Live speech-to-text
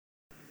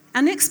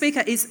Our next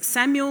speaker is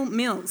Samuel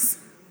Mills.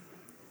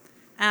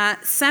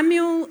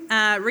 Samuel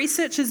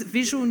researches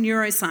visual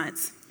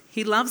neuroscience.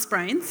 He loves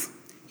brains.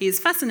 He is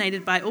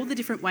fascinated by all the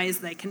different ways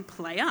they can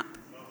play up.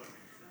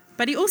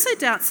 But he also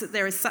doubts that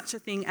there is such a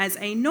thing as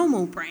a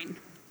normal brain.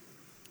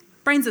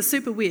 Brains are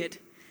super weird.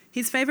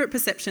 His favourite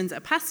perceptions are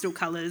pastel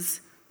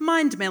colours,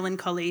 mind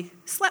melancholy,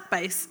 slap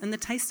bass, and the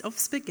taste of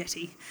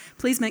spaghetti.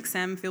 Please make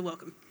Sam feel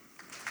welcome.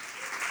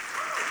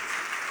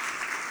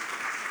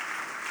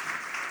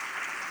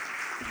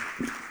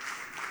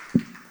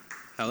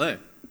 Hello.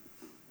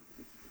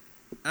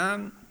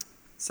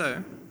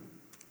 So,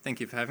 thank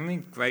you for having me.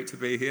 Great to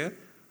be here.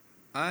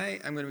 I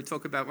am going to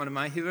talk about one of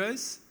my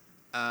heroes,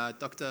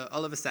 Dr.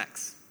 Oliver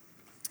Sacks.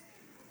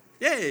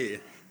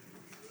 Yay!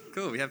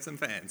 Cool, we have some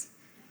fans.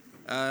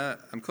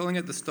 I'm calling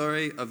it the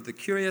story of the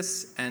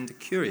curious and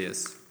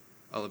curious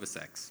Oliver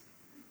Sacks.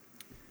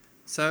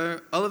 So,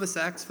 Oliver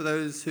Sacks, for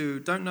those who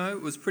don't know,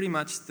 was pretty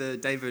much the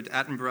David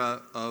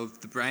Attenborough of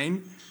the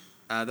brain.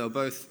 They were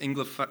both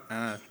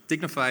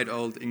dignified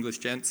old English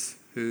gents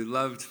who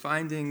loved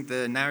finding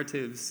the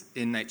narratives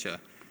in nature,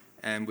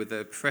 and with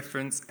a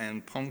preference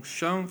and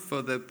penchant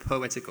for the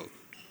poetical.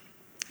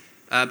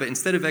 But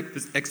instead of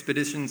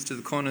expeditions to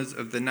the corners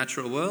of the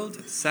natural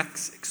world,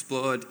 Sacks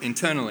explored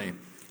internally,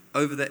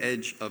 over the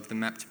edge of the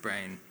mapped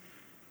brain.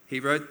 He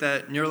wrote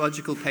that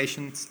neurological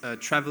patients are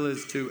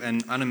travellers to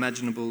an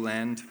unimaginable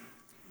land,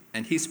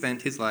 and he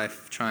spent his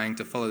life trying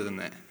to follow them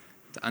there,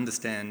 to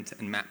understand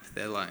and map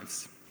their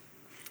lives.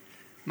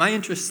 My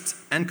interest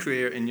and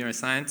career in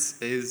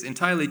neuroscience is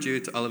entirely due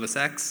to Oliver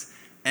Sacks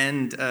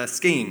and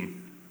skiing.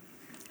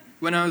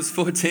 When I was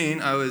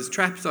 14, I was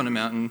trapped on a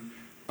mountain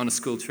on a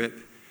school trip,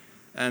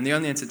 and the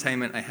only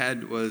entertainment I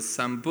had was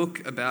some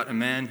book about a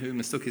man who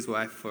mistook his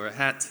wife for a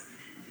hat,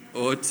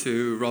 or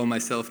to roll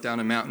myself down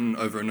a mountain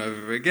over and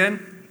over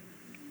again.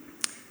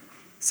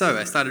 So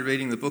I started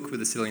reading the book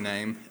with a silly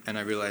name, and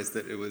I realised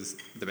that it was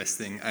the best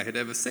thing I had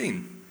ever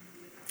seen.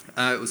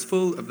 It was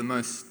full of the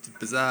most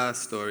bizarre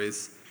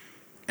stories,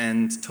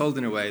 and told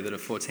in a way that a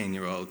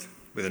 14-year-old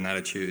with an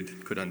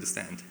attitude could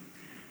understand.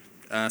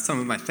 Some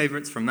of my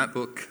favourites from that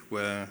book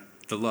were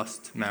The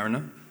Lost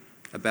Mariner,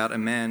 about a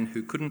man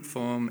who couldn't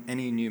form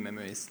any new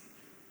memories.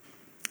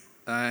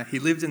 He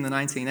lived in the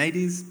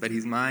 1980s, but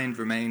his mind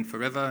remained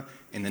forever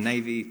in the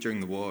Navy during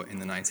the war in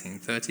the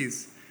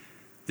 1930s.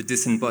 The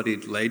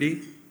Disembodied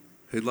Lady,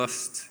 who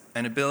lost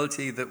an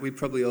ability that we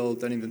probably all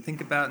don't even think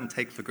about and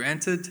take for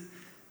granted.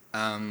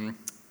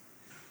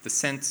 The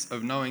sense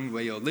of knowing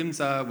where your limbs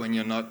are when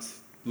you're not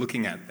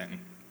looking at them.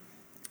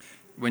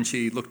 When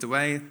she looked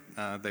away,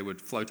 they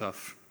would float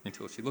off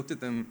until she looked at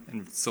them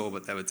and saw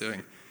what they were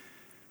doing.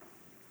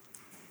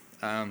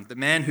 The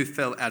man who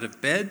fell out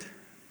of bed,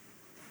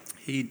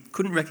 he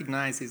couldn't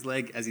recognize his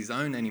leg as his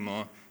own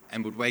anymore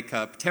and would wake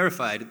up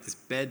terrified at this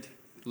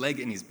leg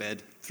in his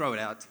bed, throw it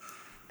out,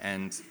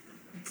 and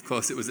of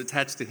course it was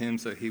attached to him,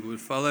 so he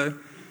would follow.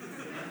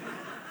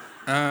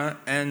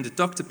 And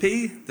Dr.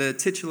 P, the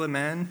titular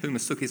man who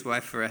mistook his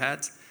wife for a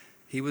hat,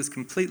 he was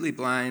completely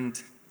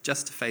blind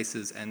just to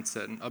faces and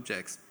certain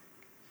objects.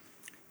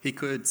 He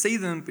could see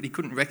them, but he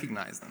couldn't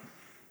recognize them.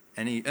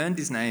 And he earned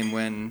his name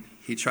when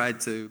he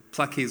tried to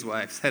pluck his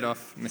wife's head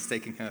off,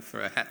 mistaking her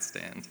for a hat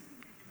stand.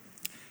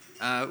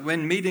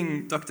 When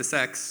meeting Dr.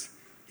 Sacks,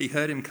 he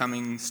heard him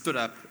coming, stood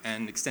up,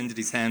 and extended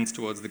his hands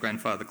towards the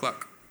grandfather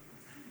clock.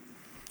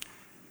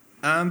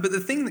 But the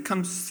thing that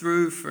comes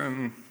through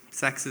from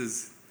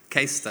Sacks's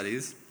case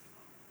studies,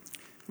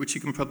 which you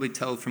can probably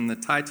tell from the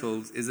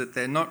titles, is that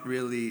they're not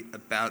really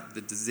about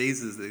the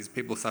diseases that these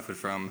people suffered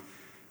from,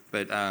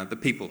 but the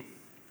people.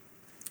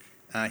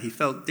 He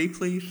felt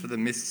deeply for the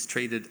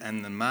mistreated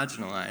and the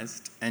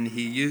marginalised, and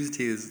he used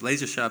his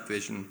laser-sharp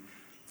vision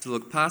to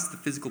look past the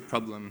physical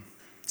problem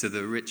to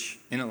the rich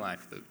inner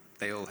life that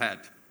they all had.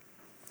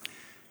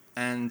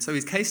 And so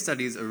his case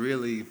studies are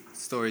really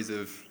stories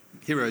of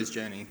hero's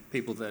journey,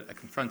 people that are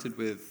confronted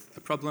with a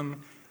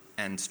problem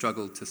and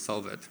struggle to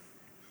solve it.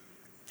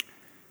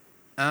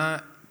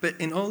 But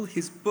in all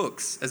his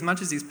books, as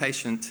much as he's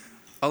patient,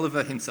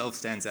 Oliver himself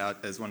stands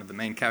out as one of the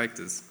main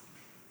characters.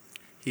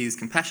 He's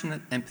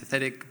compassionate,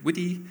 empathetic,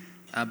 witty,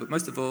 but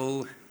most of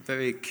all,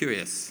 very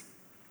curious.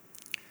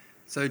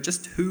 So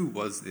just who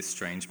was this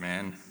strange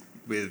man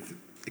with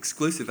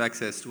exclusive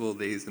access to all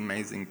these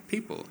amazing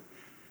people?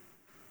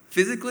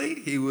 Physically,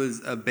 he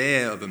was a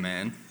bear of a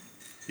man.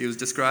 He was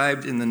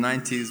described in the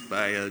 90s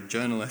by a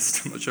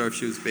journalist, I'm not sure if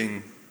she was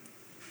being,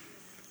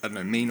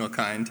 mean or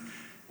kind,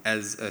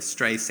 as a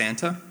stray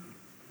Santa.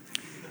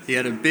 He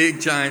had a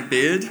big, giant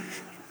beard,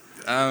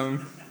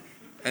 and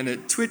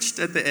it twitched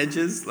at the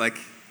edges like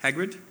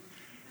Hagrid,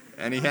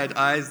 and he had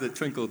eyes that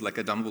twinkled like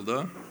a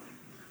Dumbledore.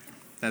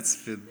 That's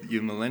for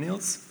you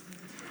millennials.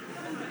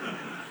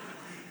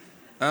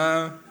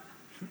 But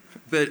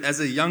as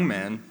a young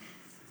man,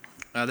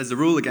 there's a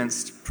rule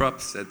against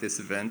props at this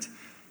event,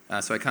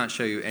 so I can't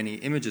show you any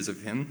images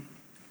of him,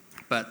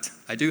 but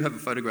I do have a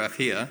photograph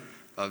here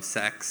of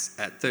Sacks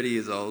at 30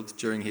 years old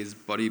during his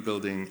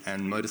bodybuilding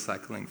and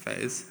motorcycling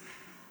phase.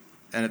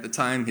 and at the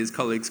time his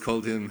colleagues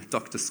called him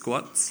Dr.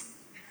 Squats.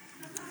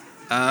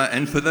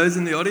 And for those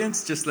in the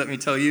audience, just let me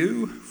tell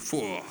you,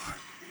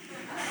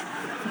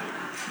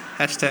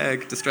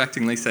 hashtag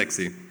distractingly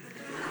sexy.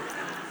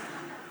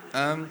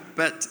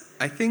 But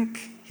I think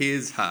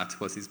his heart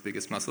was his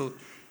biggest muscle.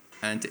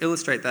 And to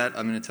illustrate that,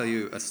 I'm going to tell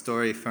you a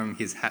story from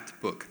his hat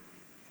book.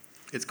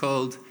 It's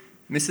called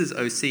Mrs.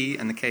 O.C.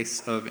 and the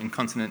Case of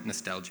Incontinent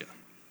Nostalgia.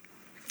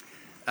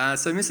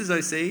 So Mrs.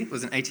 O.C.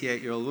 was an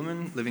 88-year-old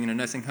woman living in a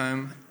nursing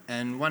home,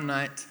 and one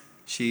night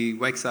she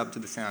wakes up to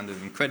the sound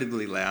of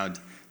incredibly loud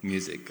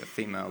music, a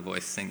female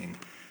voice singing.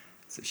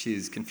 So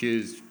she's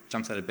confused,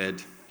 jumps out of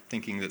bed,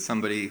 thinking that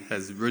somebody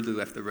has rudely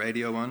left the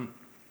radio on,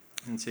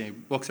 and she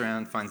walks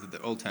around, finds that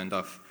they're all turned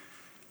off.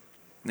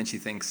 And then she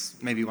thinks,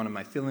 maybe one of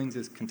my fillings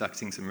is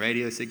conducting some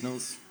radio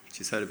signals.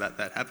 She's heard about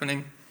that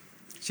happening.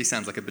 She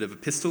sounds like a bit of a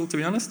pistol, to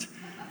be honest.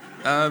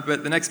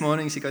 But the next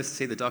morning she goes to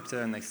see the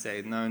doctor and they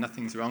say, no,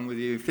 nothing's wrong with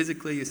you.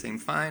 Physically, you seem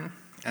fine.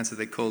 And so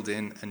they called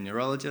in a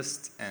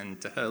neurologist, and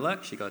to her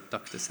luck, she got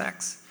Dr.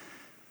 Sachs.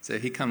 So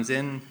he comes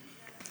in,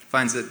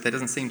 finds that there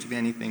doesn't seem to be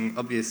anything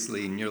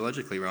obviously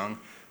neurologically wrong,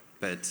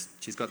 but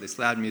she's got this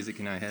loud music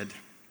in her head.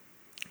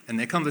 And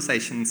their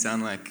conversations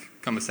sound like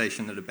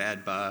conversation at a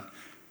bad bar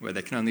where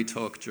they can only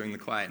talk during the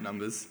quiet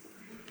numbers.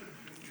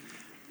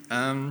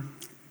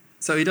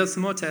 So he does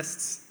some more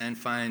tests and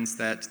finds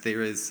that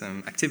there is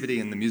some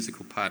activity in the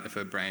musical part of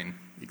her brain.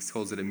 He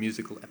calls it a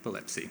musical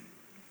epilepsy.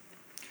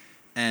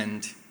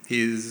 And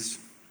his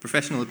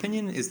professional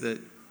opinion is that,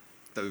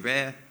 though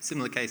rare,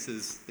 similar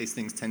cases, these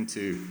things tend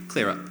to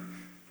clear up.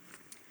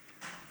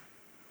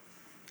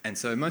 And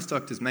so most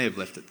doctors may have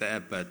left it there,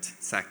 but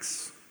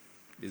Sachs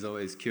is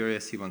always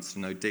curious. He wants to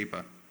know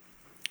deeper.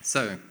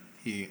 So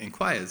he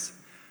inquires,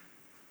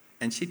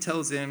 and she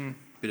tells him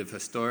a bit of her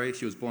story.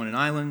 She was born in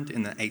Ireland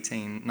in the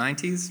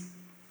 1890s.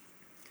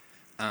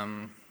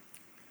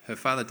 Her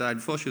father died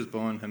before she was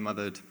born. Her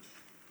mother,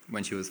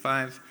 when she was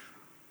 5,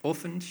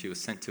 orphaned. She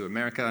was sent to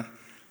America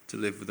to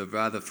live with a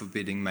rather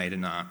forbidding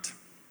maiden aunt.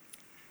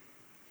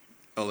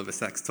 Oliver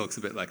Sacks talks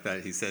a bit like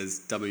that. He says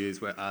W's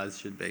where R's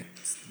should be.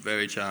 It's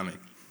very charming.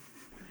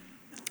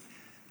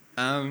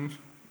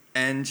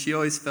 And she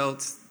always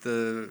felt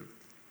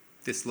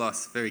this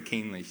loss very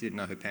keenly. She didn't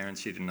know her parents.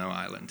 She didn't know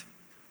Ireland.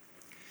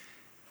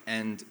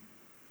 And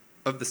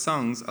of the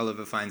songs,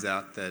 Oliver finds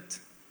out that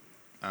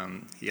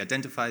he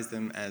identifies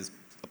them as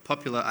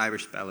popular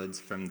Irish ballads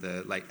from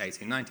the late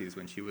 1890s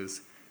when she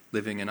was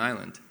living in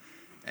Ireland.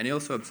 And he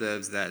also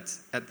observes that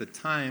at the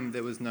time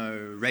there was no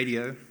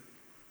radio.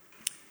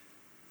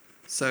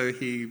 So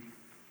he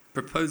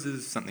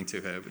proposes something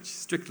to her, which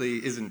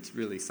strictly isn't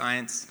really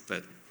science,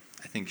 but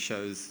I think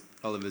shows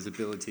Oliver's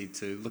ability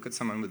to look at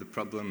someone with a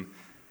problem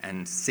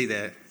and see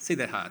their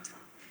heart.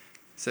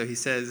 So he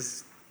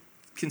says,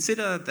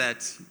 consider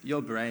that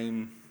your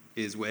brain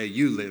is where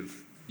you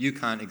live. You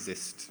can't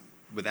exist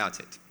without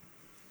it.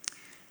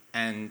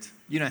 And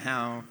you know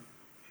how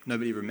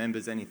nobody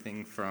remembers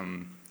anything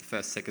from the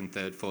first, second,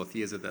 third, fourth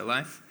years of their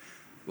life?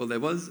 Well, there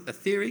was a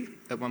theory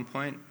at one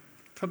point,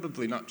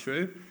 probably not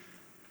true,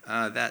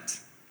 that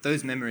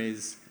those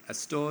memories are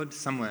stored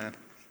somewhere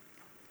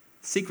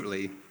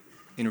secretly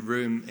in a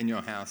room in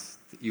your house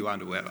that you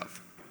aren't aware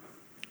of.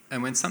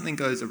 And when something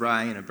goes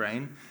awry in a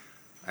brain,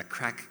 a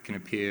crack can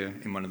appear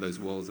in one of those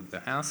walls of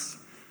the house.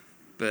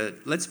 But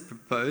let's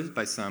propose,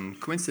 by some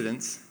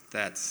coincidence,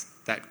 that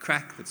that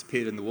crack that's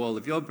appeared in the wall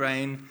of your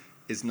brain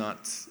is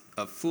not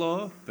a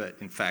flaw, but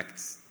in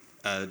fact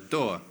a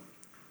door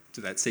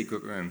to that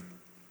secret room.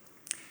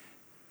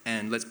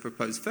 And let's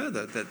propose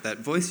further that that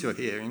voice you're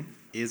hearing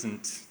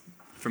isn't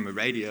from a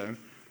radio,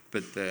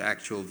 but the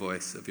actual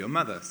voice of your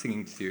mother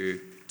singing to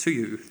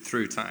you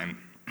through time.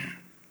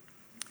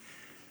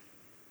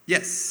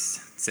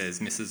 Yes, says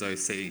Mrs.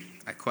 O.C.,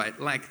 I quite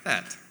like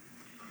that.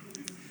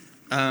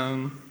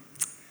 I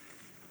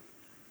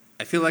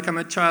feel like I'm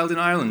a child in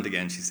Ireland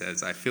again, she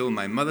says. I feel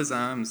my mother's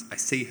arms, I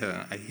see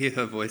her, I hear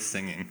her voice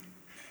singing.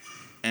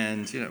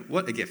 And,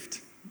 what a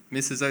gift.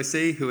 Mrs.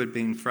 O.C., who had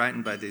been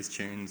frightened by these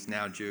tunes,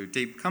 now drew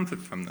deep comfort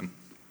from them.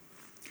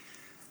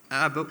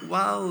 But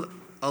while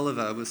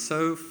Oliver was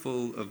so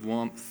full of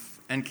warmth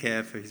and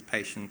care for his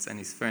patients and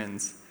his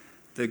friends,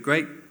 the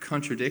great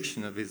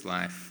contradiction of his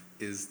life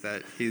is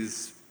that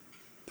his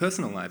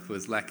personal life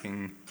was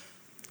lacking,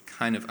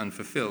 kind of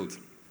unfulfilled.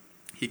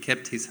 He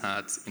kept his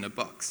heart in a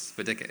box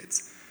for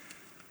decades.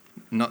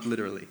 Not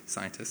literally,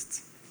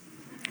 scientists.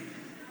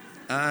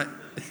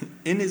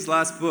 In his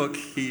last book,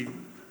 he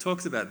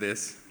talks about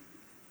this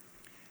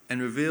and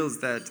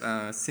reveals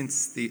that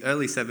since the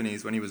early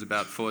 70s, when he was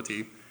about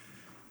 40,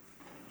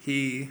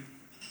 he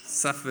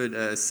suffered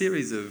a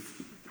series of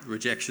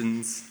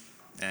rejections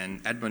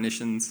and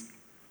admonitions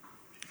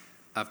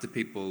after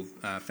people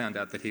found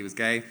out that he was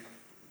gay,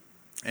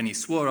 and he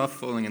swore off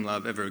falling in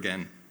love ever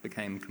again,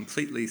 became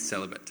completely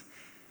celibate,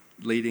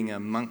 leading a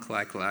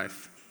monk-like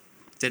life,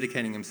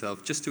 dedicating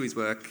himself just to his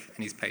work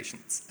and his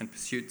patients and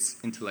pursuits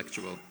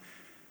intellectual.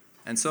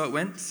 And so it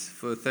went.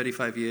 For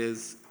 35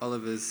 years,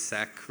 Oliver's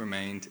sack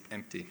remained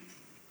empty.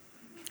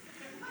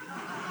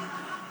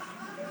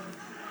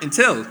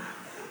 Until,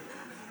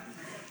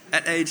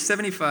 at age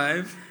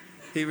 75,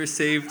 he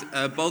received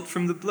a bolt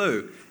from the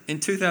blue. In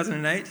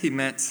 2008, he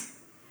met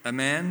a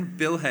man,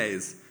 Bill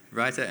Hayes,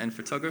 writer and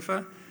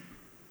photographer.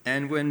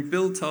 And when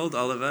Bill told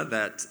Oliver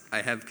that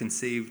I have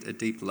conceived a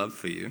deep love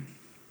for you,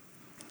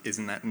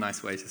 isn't that a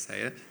nice way to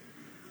say it?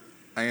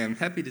 I am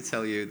happy to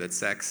tell you that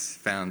Sachs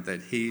found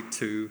that he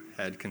too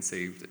had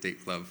conceived a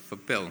deep love for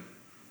Bill.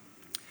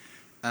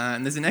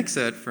 And there's an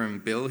excerpt from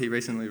Bill. He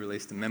recently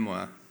released a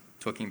memoir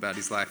talking about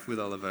his life with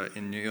Oliver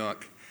in New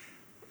York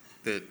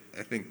that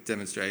I think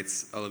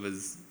demonstrates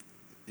Oliver's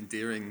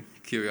endearing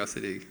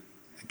curiosity.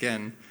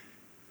 Again,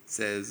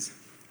 says,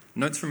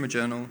 "Notes from a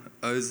journal,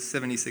 O's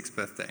 76th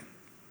birthday.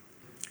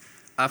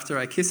 After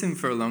I kiss him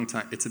for a long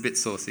time," it's a bit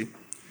saucy.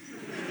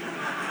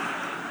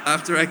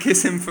 "After I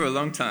kiss him for a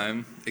long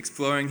time,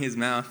 exploring his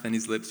mouth and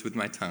his lips with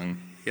my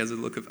tongue, he has a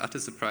look of utter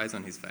surprise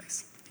on his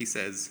face. He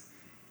says,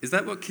 'Is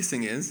that what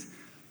kissing is,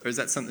 or is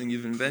that something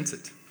you've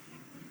invented?'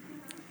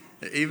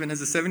 Even as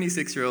a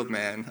 76-year-old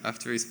man,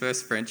 after his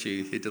first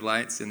Frenchie, he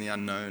delights in the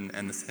unknown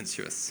and the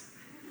sensuous."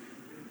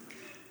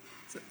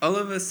 So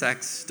Oliver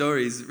Sacks'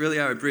 stories really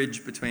are a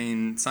bridge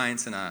between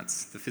science and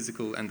arts, the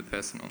physical and the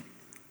personal.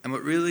 And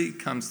what really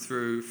comes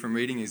through from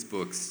reading his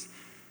books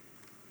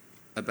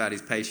about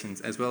his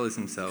patients, as well as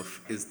himself,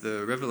 is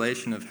the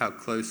revelation of how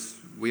close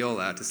we all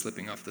are to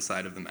slipping off the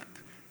side of the map.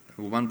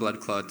 One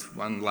blood clot,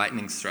 one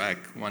lightning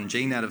strike, one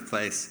gene out of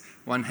place,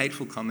 one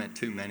hateful comment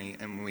too many,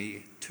 and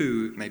we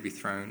too may be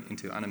thrown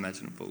into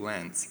unimaginable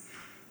lands.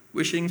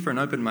 Wishing for an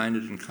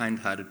open-minded and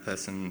kind-hearted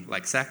person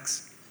like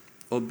Sachs,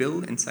 or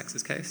Bill in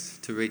Sachs's case,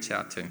 to reach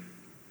out to.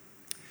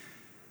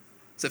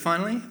 So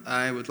finally,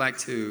 I would like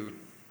to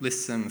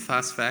list some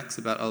fast facts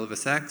about Oliver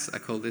Sacks. I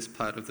call this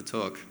part of the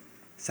talk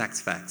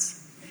Sacks Facts.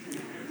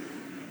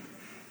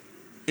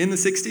 In the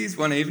 60s,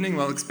 one evening,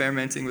 while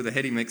experimenting with a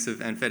heady mix of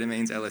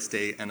amphetamines,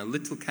 LSD, and a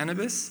little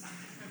cannabis,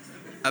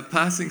 a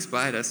passing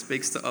spider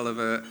speaks to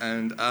Oliver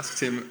and asks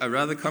him a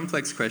rather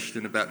complex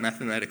question about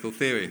mathematical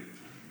theory.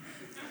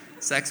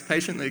 Sacks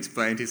patiently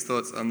explained his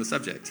thoughts on the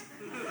subject.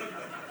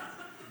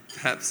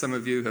 Perhaps some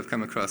of you have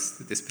come across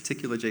this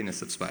particular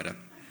genus of spider.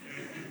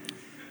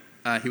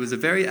 He was a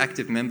very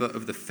active member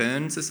of the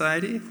Fern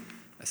Society,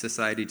 a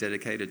society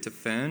dedicated to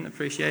fern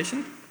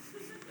appreciation.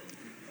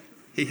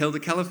 He held a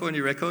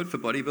California record for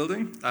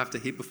bodybuilding after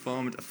he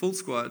performed a full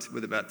squat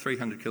with about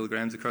 300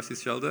 kilograms across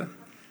his shoulder,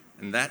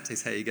 and that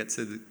is how you get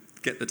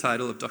the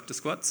title of Dr.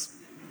 Squats.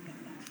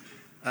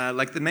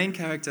 Like the main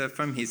character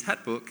from his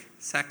Hat book,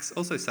 Sacks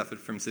also suffered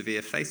from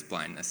severe face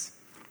blindness,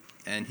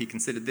 and he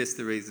considered this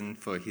the reason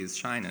for his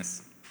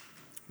shyness,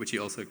 which he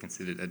also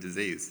considered a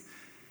disease.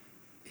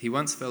 He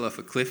once fell off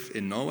a cliff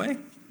in Norway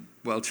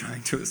while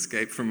trying to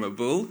escape from a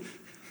bull.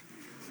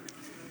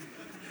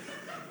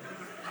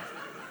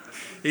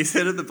 He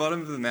said at the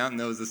bottom of the mountain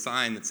there was a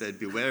sign that said,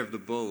 "Beware of the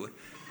bull,"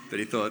 but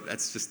he thought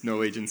that's just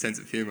Norwegian sense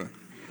of humour.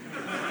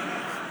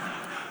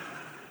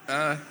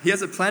 He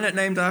has a planet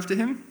named after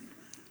him,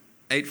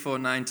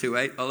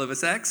 84928 Oliver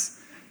Sacks,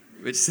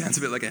 which sounds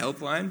a bit like a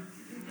helpline.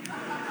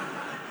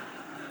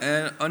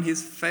 And on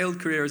his failed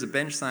career as a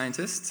bench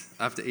scientist,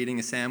 after eating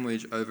a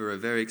sandwich over a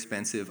very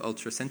expensive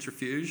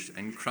ultracentrifuge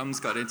and crumbs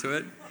got into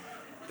it,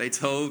 they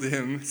told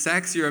him,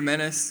 "Sacks, you're a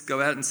menace,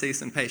 go out and see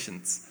some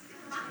patients."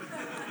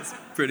 That's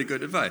pretty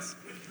good advice.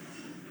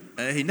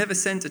 He never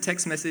sent a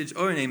text message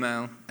or an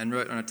email and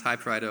wrote on a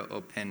typewriter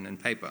or pen and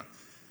paper,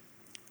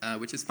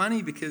 which is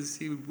funny because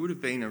he would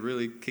have been a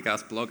really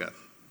kick-ass blogger.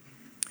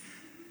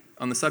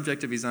 On the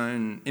subject of his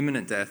own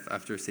imminent death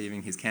after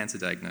receiving his cancer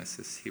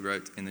diagnosis, he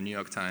wrote in the New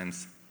York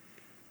Times,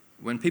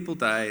 "When people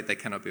die, they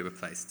cannot be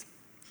replaced.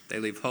 They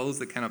leave holes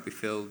that cannot be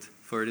filled,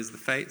 for it is the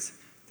fate,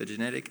 the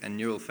genetic and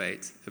neural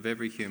fate, of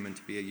every human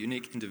to be a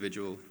unique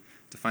individual,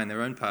 to find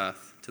their own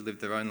path, to live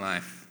their own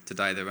life, to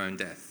die their own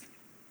death."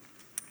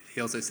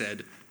 He also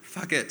said,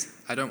 "Fuck it,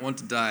 I don't want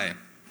to die."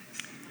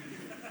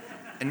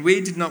 And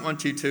we did not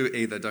want you to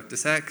either, Dr.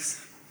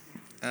 Sacks.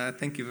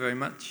 Thank you very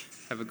much.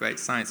 Have a great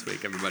science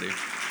week, everybody.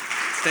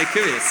 Stay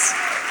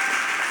curious.